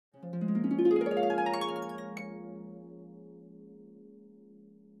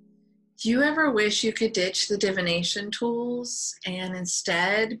Do you ever wish you could ditch the divination tools and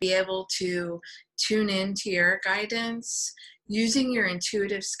instead be able to tune into your guidance using your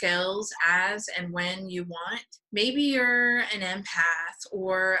intuitive skills as and when you want? Maybe you're an empath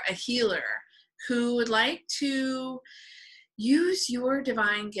or a healer who would like to use your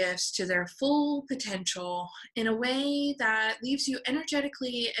divine gifts to their full potential in a way that leaves you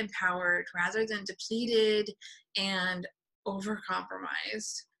energetically empowered rather than depleted and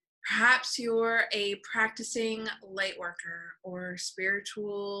overcompromised. Perhaps you're a practicing light worker or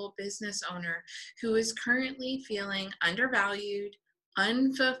spiritual business owner who is currently feeling undervalued,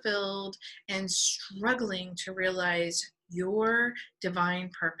 unfulfilled, and struggling to realize your divine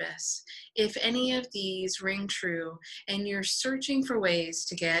purpose. If any of these ring true and you're searching for ways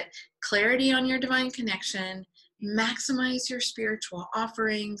to get clarity on your divine connection, maximize your spiritual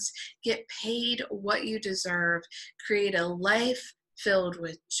offerings, get paid what you deserve, create a life filled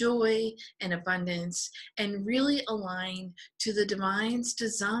with joy and abundance, and really align to the divine's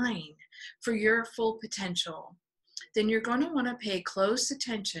design for your full potential, then you're going to want to pay close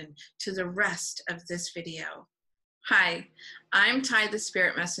attention to the rest of this video. Hi, I'm Ty the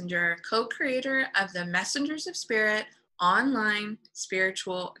Spirit Messenger, co-creator of the Messengers of Spirit online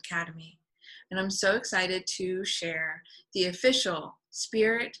spiritual academy. And I'm so excited to share the official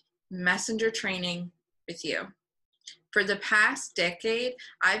Spirit Messenger training with you. For the past decade,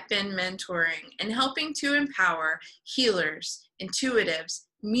 I've been mentoring and helping to empower healers, intuitives,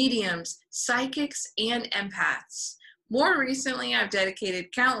 mediums, psychics, and empaths. More recently, I've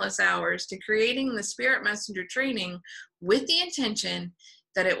dedicated countless hours to creating the Spirit Messenger training with the intention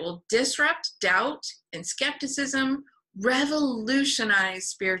that it will disrupt doubt and skepticism, revolutionize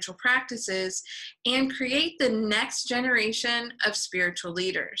spiritual practices, and create the next generation of spiritual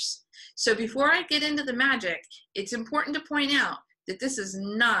leaders. So before I get into the magic, it's important to point out that this is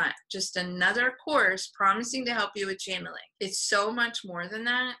not just another course promising to help you with channeling. It's so much more than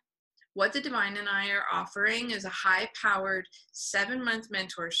that. What the Divine and I are offering is a high-powered 7-month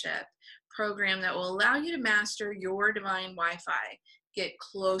mentorship program that will allow you to master your divine Wi-Fi, get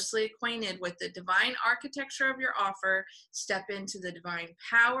closely acquainted with the divine architecture of your offer, step into the divine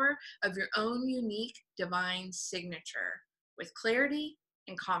power of your own unique divine signature with clarity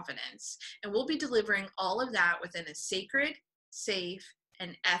and confidence. And we'll be delivering all of that within a sacred, safe,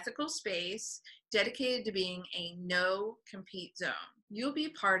 and ethical space dedicated to being a no-compete zone. You'll be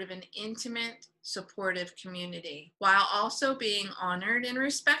part of an intimate, supportive community while also being honored and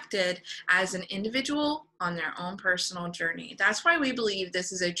respected as an individual on their own personal journey. That's why we believe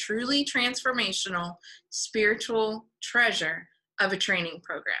this is a truly transformational spiritual treasure of a training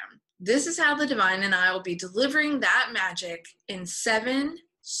program. This is how the Divine and I will be delivering that magic in 7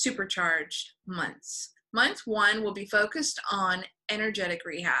 supercharged months. Month 1 will be focused on energetic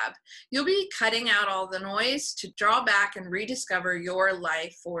rehab. You'll be cutting out all the noise to draw back and rediscover your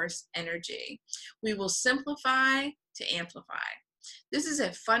life force energy. We will simplify to amplify. This is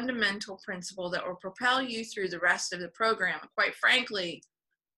a fundamental principle that will propel you through the rest of the program, quite frankly,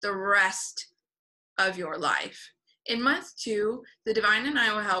 the rest of your life. In month 2, the Divine and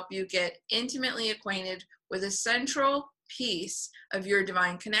I will help you get intimately acquainted with a central piece of your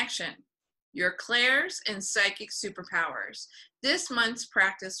divine connection, your clairs and psychic superpowers. This month's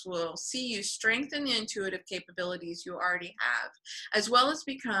practice will see you strengthen the intuitive capabilities you already have, as well as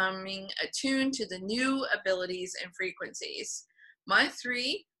becoming attuned to the new abilities and frequencies. Month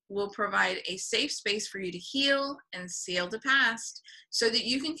 3 will provide a safe space for you to heal and seal the past so that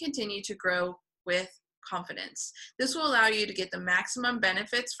you can continue to grow with confidence. This will allow you to get the maximum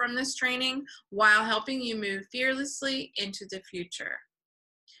benefits from this training while helping you move fearlessly into the future.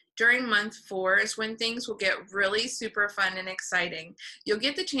 During month 4 is when things will get really super fun and exciting. You'll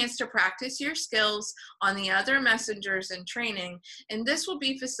get the chance to practice your skills on the other messengers in training, and this will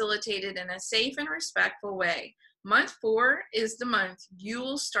be facilitated in a safe and respectful way. Month 4 is the month you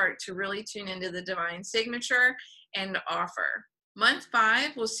will start to really tune into the divine signature and offer. Month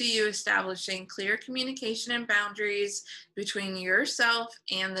 5 will see you establishing clear communication and boundaries between yourself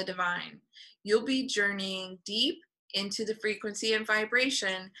and the divine. You'll be journeying deep into the frequency and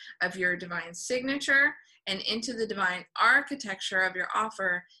vibration of your divine signature and into the divine architecture of your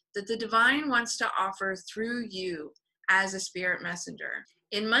offer that the divine wants to offer through you as a spirit messenger.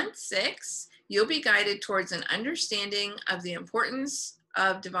 In month 6, you'll be guided towards an understanding of the importance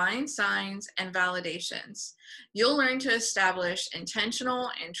of divine signs and validations. You'll learn to establish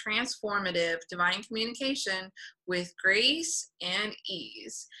intentional and transformative divine communication with grace and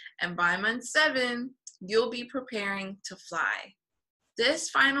ease. And by month 7, you'll be preparing to fly. This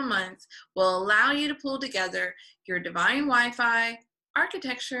final month will allow you to pull together your divine Wi-Fi,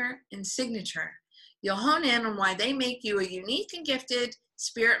 architecture, and signature. You'll hone in on why they make you a unique and gifted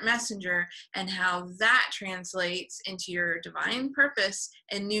spirit messenger and how that translates into your divine purpose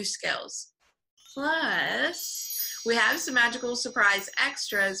and new skills. Plus, we have some magical surprise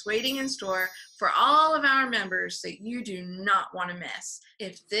extras waiting in store for all of our members that you do not want to miss.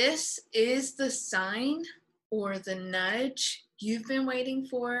 If this is the sign or the nudge you've been waiting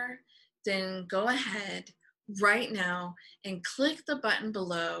for, then go ahead right now and click the button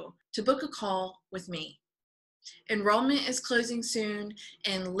below to book a call with me. Enrollment is closing soon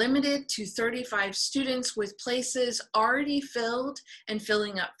and limited to 35 students with places already filled and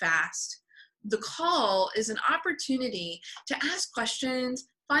filling up fast. The call is an opportunity to ask questions,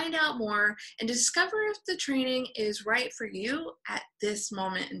 find out more, and discover if the training is right for you at this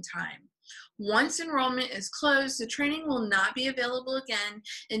moment in time. Once enrollment is closed, the training will not be available again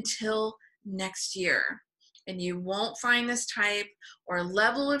until next year, and you won't find this type or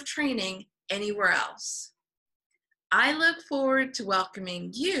level of training anywhere else. I look forward to welcoming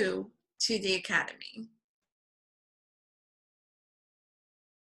you to the Academy.